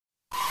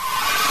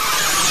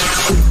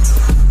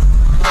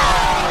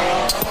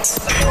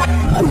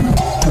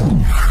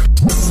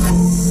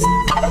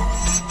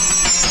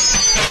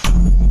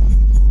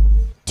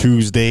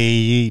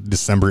Tuesday,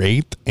 December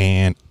 8th,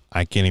 and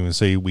I can't even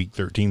say Week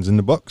 13's in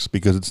the books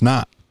because it's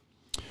not.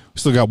 We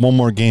still got one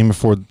more game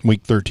before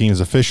Week 13 is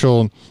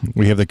official.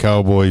 We have the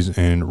Cowboys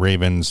and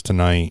Ravens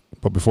tonight.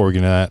 But before we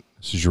get into that,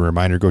 this is your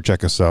reminder, go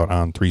check us out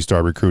on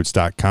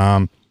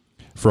 3starrecruits.com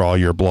for all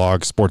your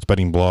blogs, sports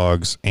betting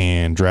blogs,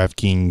 and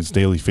DraftKings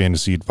daily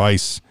fantasy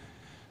advice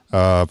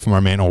from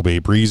our man, Obey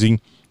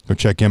Breezy. Go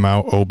check him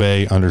out,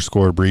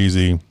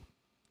 Obey_Breezy.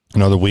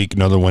 Another week,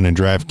 another win in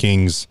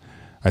DraftKings.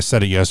 I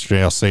said it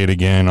yesterday. I'll say it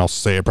again. I'll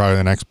say it probably in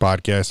the next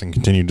podcast and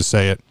continue to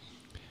say it.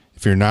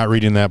 If you're not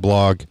reading that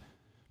blog,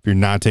 if you're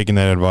not taking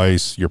that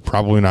advice, you're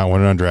probably not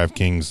winning on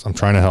DraftKings. I'm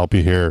trying to help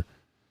you here.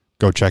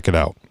 Go check it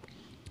out.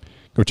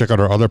 Go check out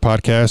our other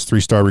podcast,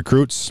 3-Star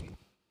Recruits.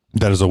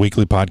 That is a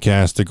weekly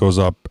podcast that goes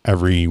up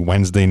every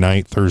Wednesday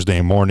night, Thursday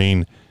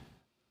morning.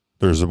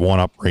 There's one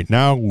up right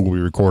now. We'll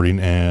be recording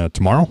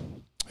tomorrow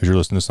as you're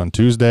listening to this on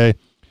Tuesday.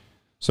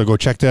 So go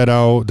check that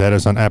out. That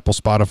is on Apple,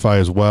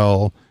 Spotify as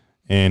well.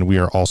 And we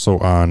are also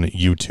on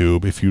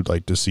YouTube if you'd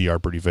like to see our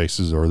pretty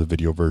faces or the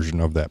video version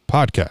of that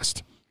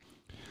podcast.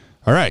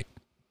 All right.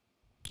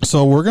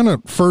 So we're going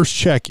to first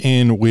check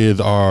in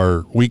with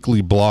our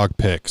weekly blog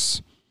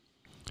picks.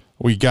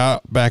 We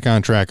got back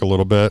on track a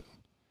little bit.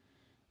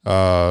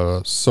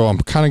 So I'm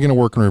kind of going to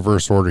work in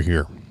reverse order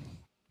here.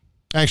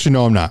 Actually,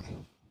 no, I'm not.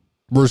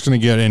 We're just going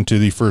to get into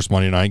the first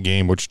Monday night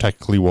game, which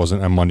technically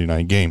wasn't a Monday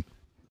night game.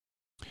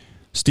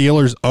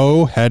 Steelers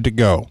had to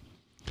go.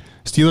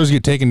 Steelers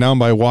get taken down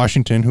by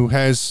Washington, who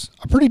has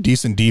a pretty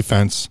decent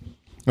defense.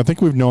 I think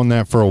we've known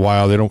that for a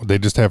while. They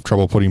just have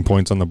trouble putting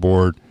points on the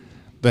board.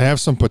 They have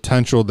some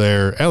potential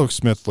there. Alex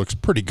Smith looks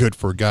pretty good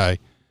for a guy,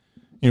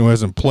 who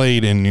hasn't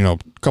played in, a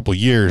couple of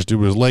years due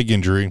to his leg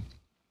injury.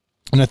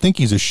 And I think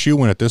he's a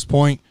shoo-in at this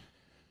point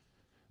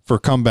for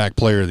comeback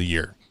player of the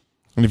year.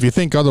 And if you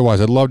think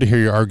otherwise, I'd love to hear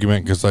your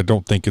argument because I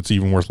don't think it's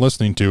even worth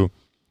listening to.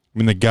 I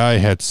mean, the guy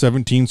had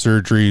 17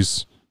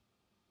 surgeries,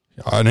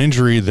 an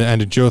injury that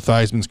ended Joe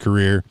Theismann's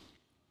career,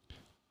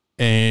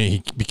 and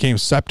he became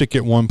septic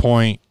at one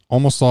point,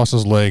 almost lost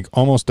his leg,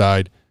 almost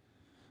died.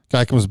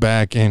 Guy comes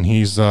back, and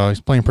he's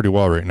playing pretty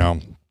well right now.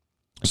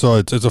 So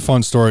it's a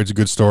fun story. It's a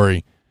good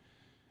story.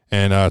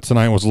 And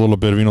tonight was a little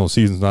bit of, the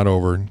season's not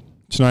over.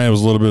 Tonight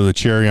was a little bit of the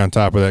cherry on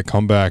top of that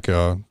comeback,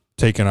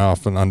 taking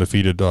off an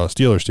undefeated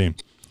Steelers team.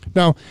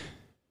 Now,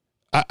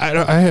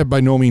 I have by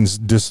no means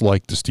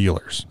disliked the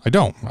Steelers. I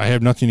don't. I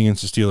have nothing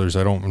against the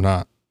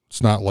Steelers.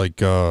 It's not like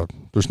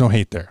there's no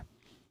hate there.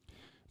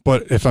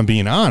 But if I'm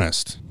being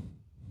honest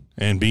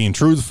and being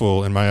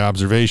truthful in my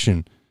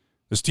observation,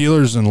 the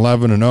Steelers in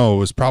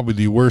 11-0 is probably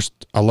the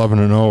worst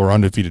 11-0 or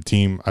undefeated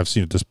team I've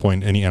seen at this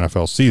point in any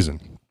NFL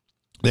season.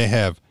 They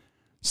have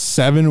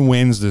 7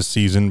 wins this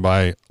season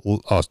by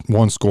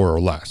 1 score or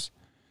less.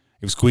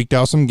 They've squeaked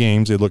out some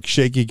games. They look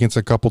shaky against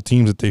a couple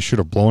teams that they should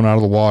have blown out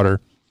of the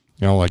water,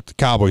 like the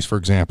Cowboys, for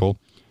example.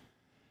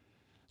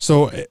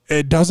 So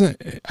it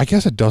doesn't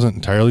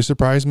entirely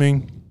surprise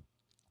me.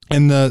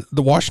 And the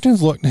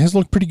Washington's has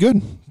looked pretty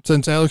good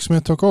since Alex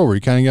Smith took over. He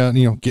kind of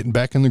got, getting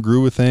back in the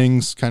groove of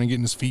things, kind of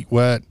getting his feet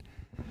wet.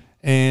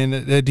 And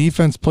the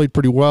defense played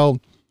pretty well.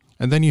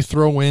 And then you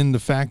throw in the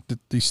fact that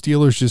the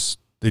Steelers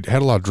they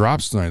had a lot of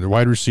drops tonight. The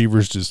wide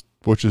receivers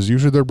which is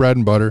usually their bread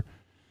and butter.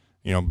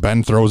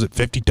 Ben throws it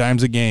 50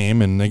 times a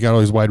game, and they got all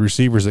these wide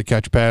receivers that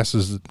catch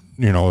passes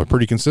that, are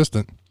pretty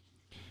consistent.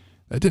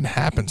 That didn't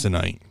happen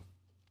tonight.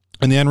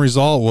 And the end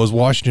result was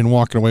Washington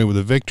walking away with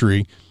a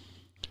victory.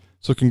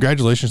 So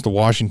congratulations to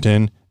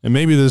Washington. And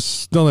maybe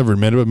they'll never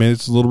admit it, but maybe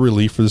it's a little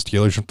relief for the Steelers. You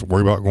don't have to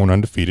worry about going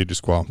undefeated.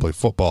 Just go out and play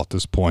football at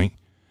this point.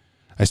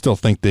 I still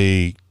think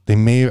I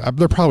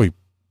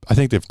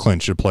think they've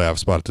clinched a playoff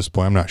spot at this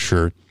point. I'm not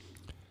sure.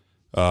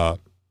 I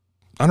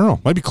don't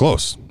know. Might be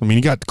close. I mean,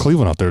 you got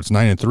Cleveland out there. It's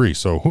 9-3.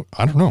 So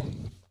I don't know.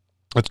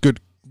 That's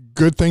good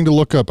thing to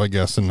look up, I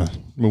guess, in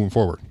moving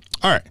forward.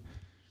 All right.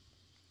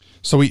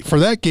 So for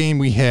that game,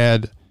 we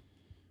had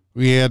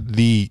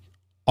the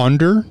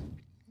under,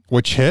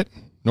 which hit.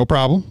 No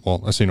problem.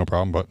 Well, I say no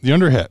problem, but the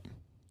under hit.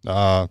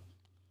 I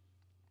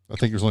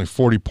think there's only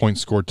 40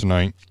 points scored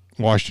tonight.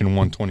 Washington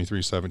won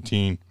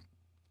 23-17.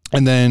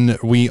 And then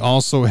we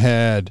also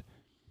had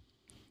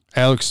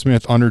Alex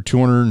Smith under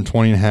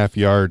 220.5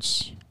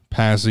 yards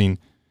passing.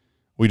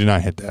 We did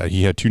not hit that.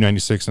 He had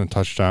 296 and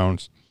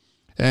touchdowns.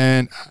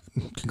 And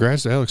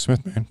congrats to Alex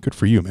Smith, man. Good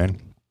for you, man.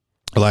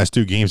 The last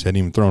 2 games hadn't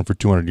even thrown for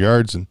 200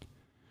 yards, and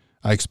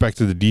I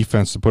expected the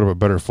defense to put up a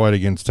better fight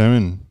against him,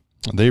 and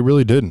they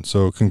really didn't.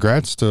 So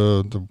congrats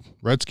to the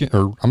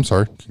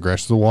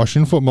congrats to the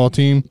Washington football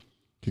team.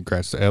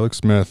 Congrats to Alex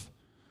Smith.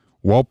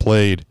 Well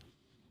played.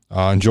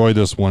 Enjoy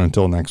this one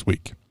until next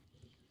week.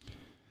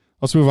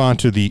 Let's move on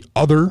to the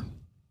other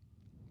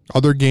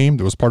game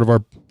that was part of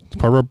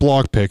our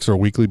blog picks, our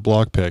weekly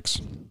blog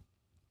picks.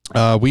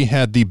 We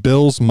had the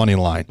Bills money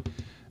line.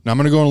 Now I'm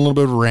going to go on a little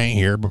bit of a rant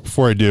here, but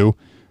before I do,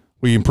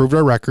 we improved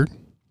our record.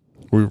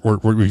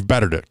 We've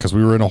bettered it because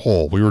we were in a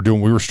hole. We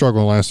were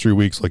struggling the last 3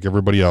 weeks like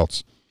everybody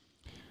else.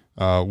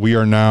 We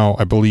are now,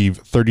 I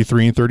believe,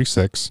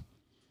 33-36.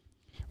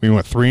 We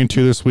went 3-2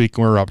 this week,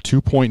 and we're up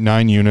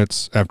 2.9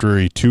 units after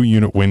a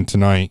 2-unit win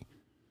tonight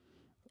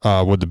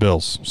with the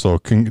Bills. So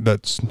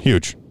that's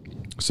huge.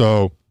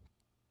 So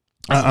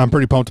I'm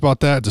pretty pumped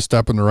about that. It's a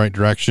step in the right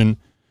direction.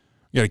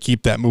 You got to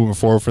keep that moving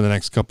forward for the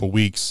next couple of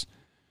weeks.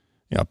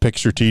 Pick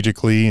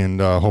strategically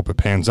and hope it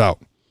pans out.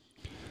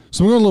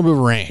 So we're going a little bit of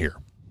a rant here.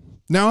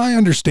 Now, I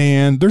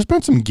understand there's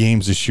been some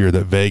games this year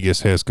that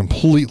Vegas has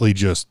completely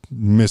just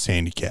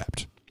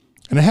mishandicapped.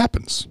 And it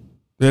happens.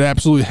 It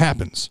absolutely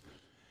happens.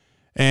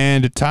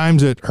 And at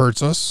times it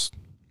hurts us,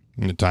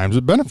 and at times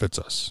it benefits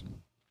us.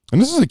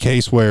 And this is a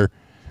case where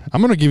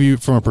I'm going to give you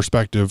from a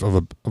perspective of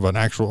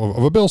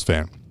a Bills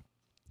fan.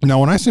 Now,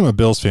 when I say I'm a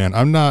Bills fan,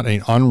 I'm not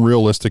an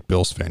unrealistic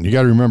Bills fan. You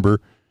got to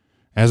remember,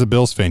 as a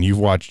Bills fan, you've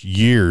watched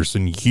years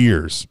and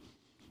years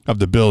of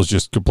the Bills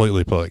just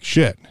completely play like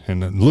shit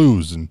and then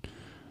lose and,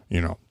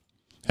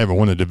 haven't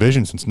won the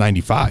division since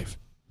 95.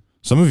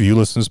 Some of you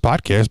listening to this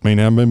podcast may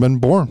not have been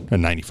born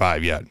in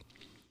 95 yet.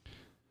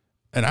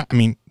 And I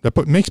mean, that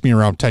makes me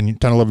around 10,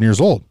 11 years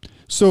old.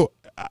 So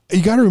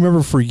you got to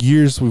remember, for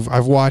years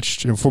I've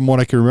watched, and from what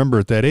I can remember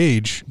at that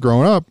age,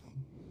 growing up,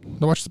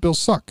 I watched the Bills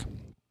suck.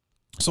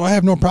 So I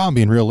have no problem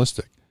being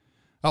realistic.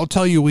 I'll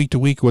tell you week to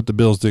week what the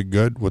Bills did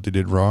good, what they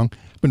did wrong.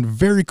 I've been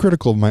very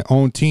critical of my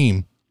own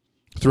team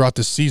throughout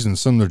this season,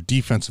 some of their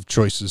defensive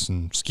choices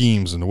and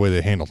schemes and the way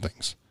they handle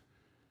things.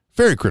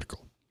 Very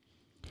critical.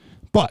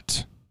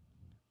 But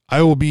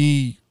I will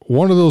be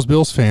one of those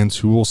Bills fans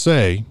who will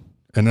say,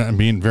 and I'm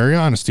being very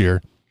honest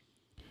here,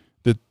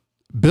 that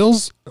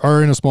Bills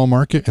are in a small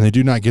market and they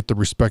do not get the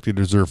respect they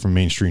deserve from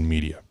mainstream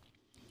media.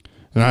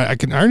 And I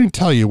can already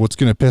tell you what's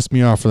going to piss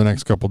me off for the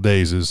next couple of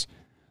days is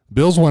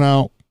Bills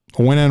went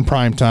in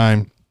prime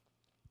time.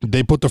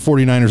 They put the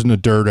 49ers in the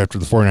dirt after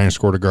the 49ers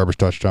scored a garbage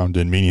touchdown,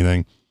 didn't mean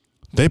anything.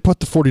 They put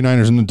the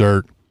 49ers in the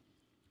dirt.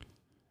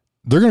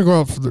 They're going to go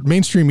out for the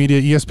mainstream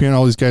media, ESPN,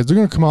 all these guys. They're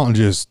going to come out and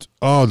just,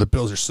 the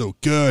Bills are so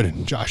good,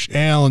 and Josh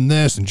Allen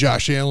this and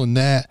Josh Allen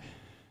that.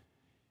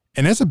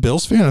 And as a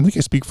Bills fan, I think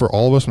I speak for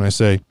all of us when I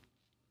say,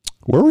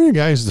 where were you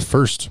guys the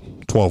first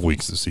 12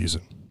 weeks of the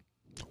season?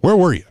 Where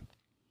were you?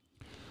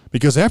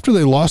 Because after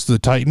they lost to the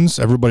Titans,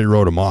 everybody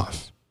wrote them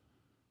off.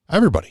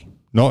 Everybody.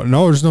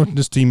 No,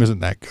 this team isn't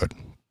that good.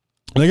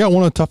 And they got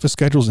one of the toughest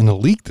schedules in the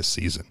league this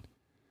season.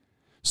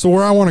 So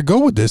where I want to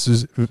go with this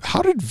is,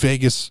 how did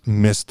Vegas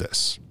miss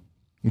this?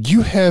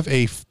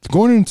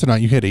 Going into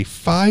tonight, you had a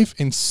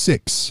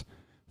 5-6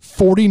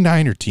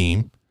 49er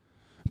team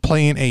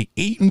playing a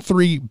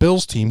 8-3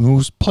 Bills team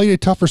who's played a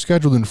tougher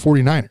schedule than the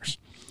 49ers.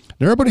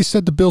 And everybody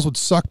said the Bills would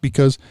suck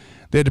because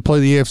they had to play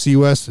the AFC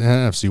West and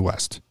NFC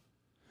West.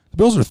 The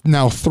Bills are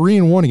now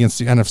 3-1 against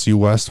the NFC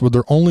West, with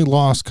their only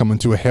loss coming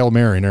to a Hail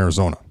Mary in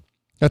Arizona.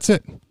 That's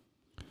it.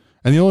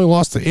 And the only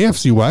loss to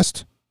AFC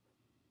West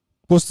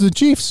was to the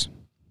Chiefs.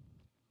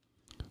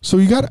 So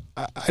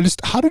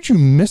how did you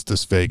miss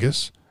this,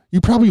 Vegas?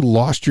 You probably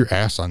lost your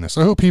ass on this.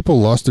 I hope people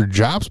lost their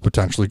jobs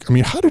potentially. I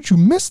mean, how did you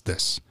miss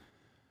this?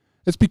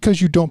 It's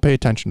because you don't pay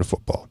attention to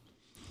football.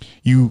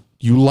 You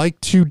like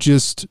to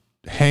just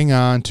hang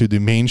on to the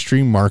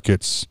mainstream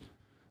markets,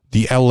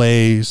 the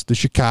LAs, the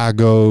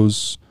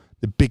Chicagos,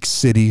 the big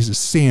cities, the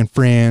San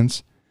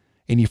Frans,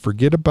 and you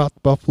forget about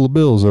the Buffalo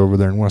Bills over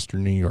there in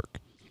Western New York.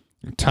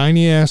 A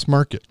tiny-ass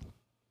market.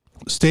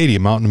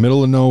 Stadium out in the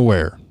middle of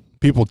nowhere.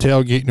 People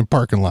tailgating in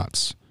parking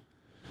lots.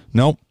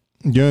 Nope.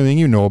 The only thing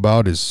you know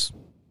about is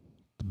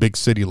the big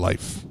city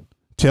life.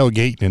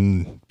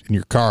 Tailgating in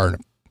your car in a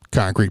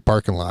concrete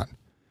parking lot.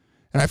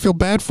 And I feel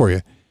bad for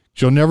you.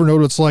 You'll never know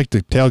what it's like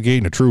to tailgate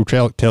in a true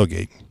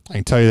tailgate. I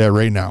can tell you that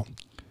right now.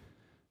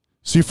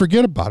 So you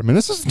forget about it. And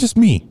this isn't just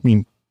me. I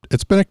mean,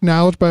 it's been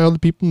acknowledged by other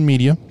people in the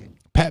media.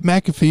 Pat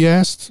McAfee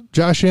asked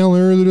Josh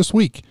Allen earlier this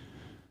week,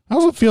 how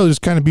does it feel to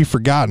just kind of be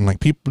forgotten? Like,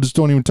 people just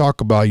don't even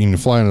talk about you and you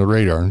fly under the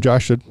radar. And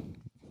Josh said,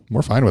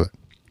 we're fine with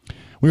it.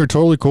 We are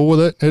totally cool with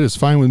it. It is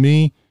fine with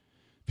me.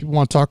 People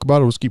want to talk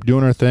about it, let's keep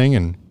doing our thing.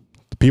 And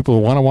the people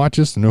who want to watch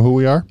us and know who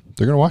we are,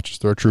 they're going to watch us.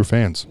 They're our true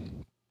fans.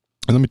 And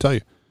let me tell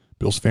you,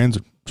 Bills fans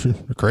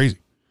are crazy.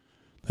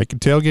 They can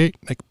tailgate,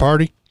 they can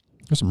party.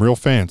 They're some real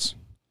fans.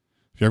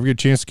 If you ever get a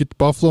chance to get to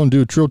Buffalo and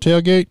do a true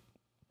tailgate,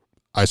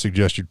 I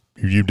suggest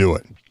you do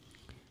it.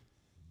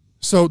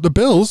 So the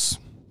Bills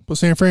put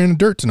San Fran in the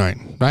dirt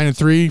tonight.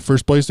 9-3,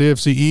 first place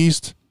AFC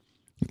East.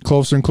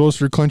 Closer and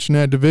closer to clinching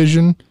that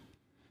division.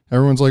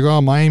 Everyone's like,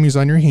 oh, Miami's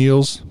on your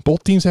heels.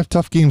 Both teams have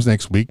tough games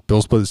next week.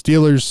 Bills play the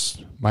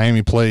Steelers.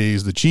 Miami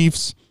plays the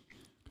Chiefs.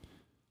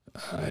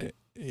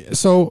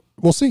 So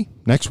we'll see.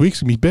 Next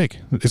week's going to be big.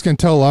 It's going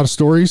to tell a lot of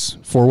stories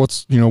for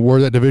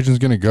where that division's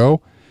going to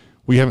go.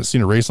 We haven't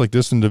seen a race like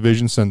this in the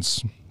division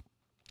since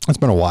it's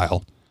been a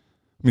while.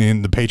 I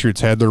mean, the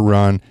Patriots had their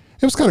run.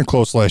 It was kind of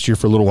close last year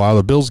for a little while.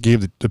 The Bills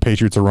gave the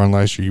Patriots a run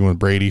last year, even with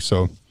Brady.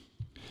 So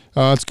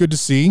it's good to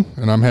see,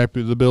 and I'm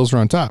happy the Bills are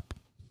on top.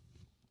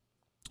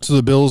 So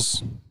the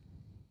Bills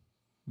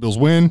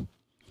win,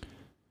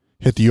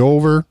 hit the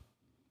over,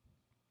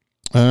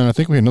 and I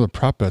think we had another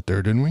prop bet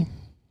there, didn't we?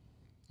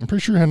 I'm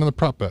pretty sure we had another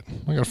prop bet.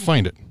 I got to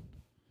find it.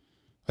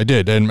 I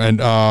did. And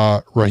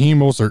Raheem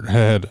Mostert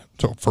had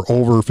for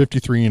over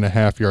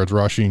 53.5 yards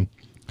rushing.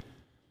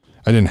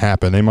 That didn't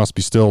happen. They must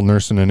be still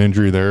nursing an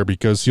injury there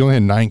because he only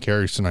had 9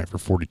 carries tonight for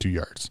 42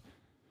 yards.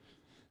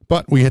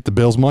 But we hit the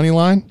Bills money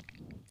line,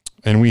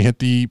 and we hit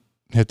the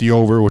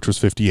over, which was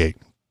 58.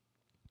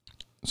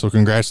 So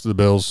congrats to the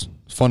Bills.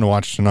 It's fun to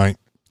watch tonight.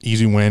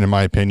 Easy win, in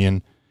my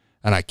opinion.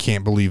 And I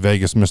can't believe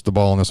Vegas missed the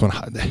ball on this one.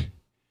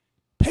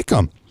 Pick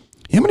 'em.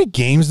 How many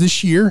games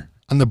this year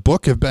on the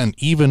book have been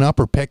even up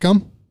or pick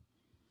 'em?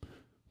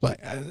 Like,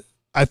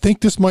 I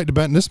think this might have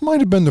been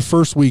the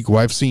first week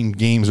where I've seen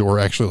games that were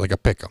actually like a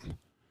pick 'em.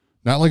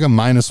 Not like a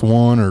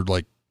 -1 or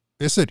like,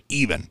 they said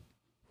even,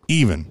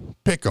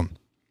 pick 'em.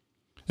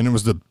 And it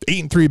was the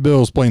 8-3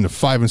 Bills playing the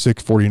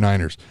 5-6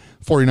 49ers.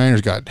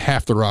 49ers got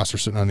half the roster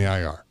sitting on the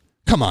IR.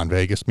 Come on,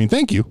 Vegas. I mean,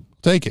 thank you.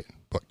 Take it.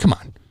 But come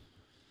on.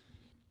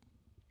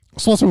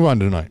 So let's move on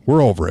to tonight.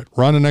 We're over it.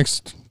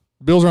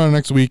 Bills are on the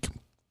next week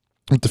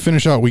to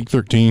finish out week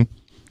 13.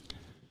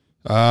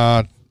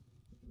 I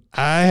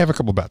have a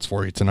couple bets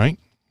for you tonight.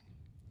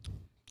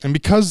 And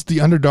because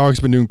the underdog's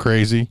been doing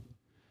crazy,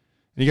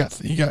 you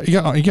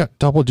got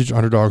double-digit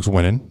underdogs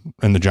winning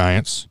and the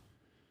Giants.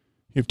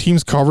 You have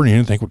teams covering you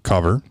didn't think would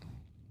cover.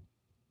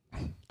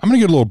 I'm going to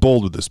get a little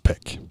bold with this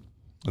pick.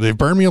 They've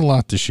burned me a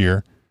lot this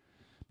year.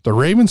 The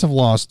Ravens have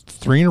lost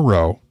 3 in a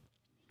row.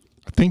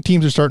 I think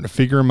teams are starting to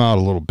figure them out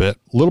a little bit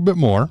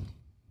more. I'm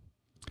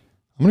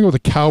going to go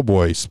with the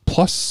Cowboys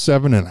plus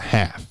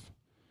 7.5.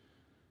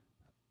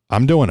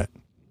 I'm doing it.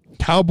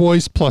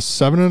 Cowboys plus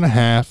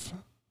 7.5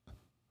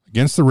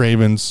 against the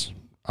Ravens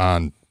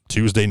on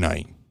Tuesday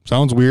night.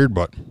 Sounds weird,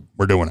 but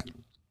we're doing it.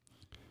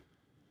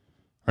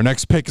 Our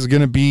next pick is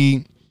going to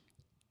be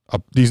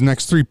these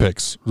next 3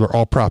 picks. They're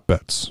all prop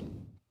bets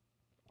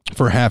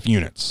for half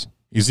units.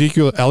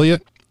 Ezekiel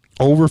Elliott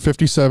over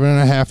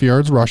 57.5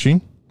 yards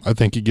rushing. I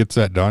think he gets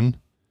that done.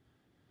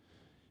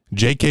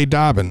 J.K.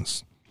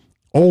 Dobbins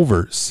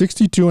over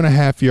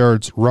 62.5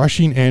 yards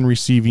rushing and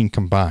receiving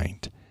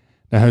combined.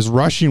 Now, his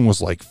rushing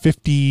was like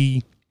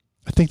 50.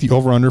 I think the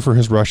over-under for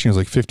his rushing is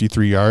like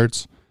 53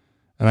 yards.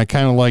 And I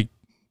kind of like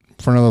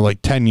for another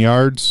like 10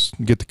 yards,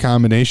 get the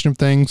combination of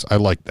things. I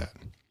like that.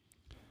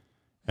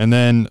 And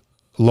then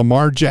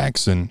Lamar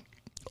Jackson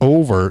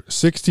over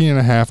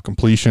 16.5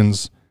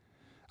 completions.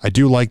 I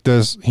do like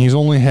this. He's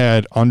only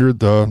had under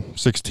the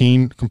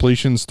 16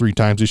 completions 3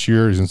 times this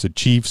year. He's against the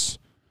Chiefs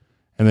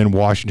and then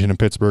Washington and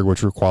Pittsburgh,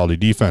 which are quality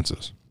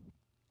defenses.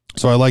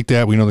 So I like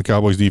that. We know the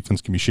Cowboys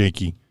defense can be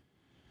shaky.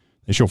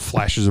 They show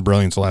flashes of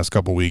brilliance the last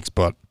couple of weeks,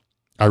 but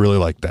I really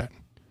like that.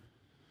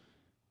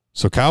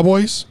 So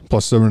Cowboys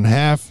plus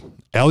 7.5.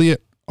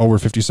 Elliott over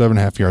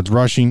 57.5 yards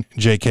rushing.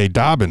 J.K.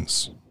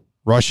 Dobbins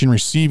rushing,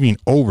 receiving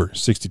over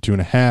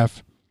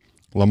 62.5.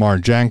 Lamar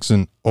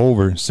Jackson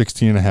over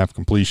 16.5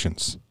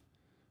 completions.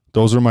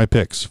 Those are my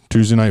picks.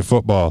 Tuesday Night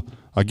Football.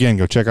 Again,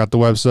 go check out the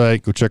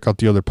website. Go check out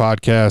the other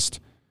podcast.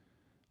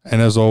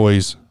 And as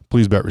always,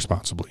 please bet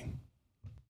responsibly.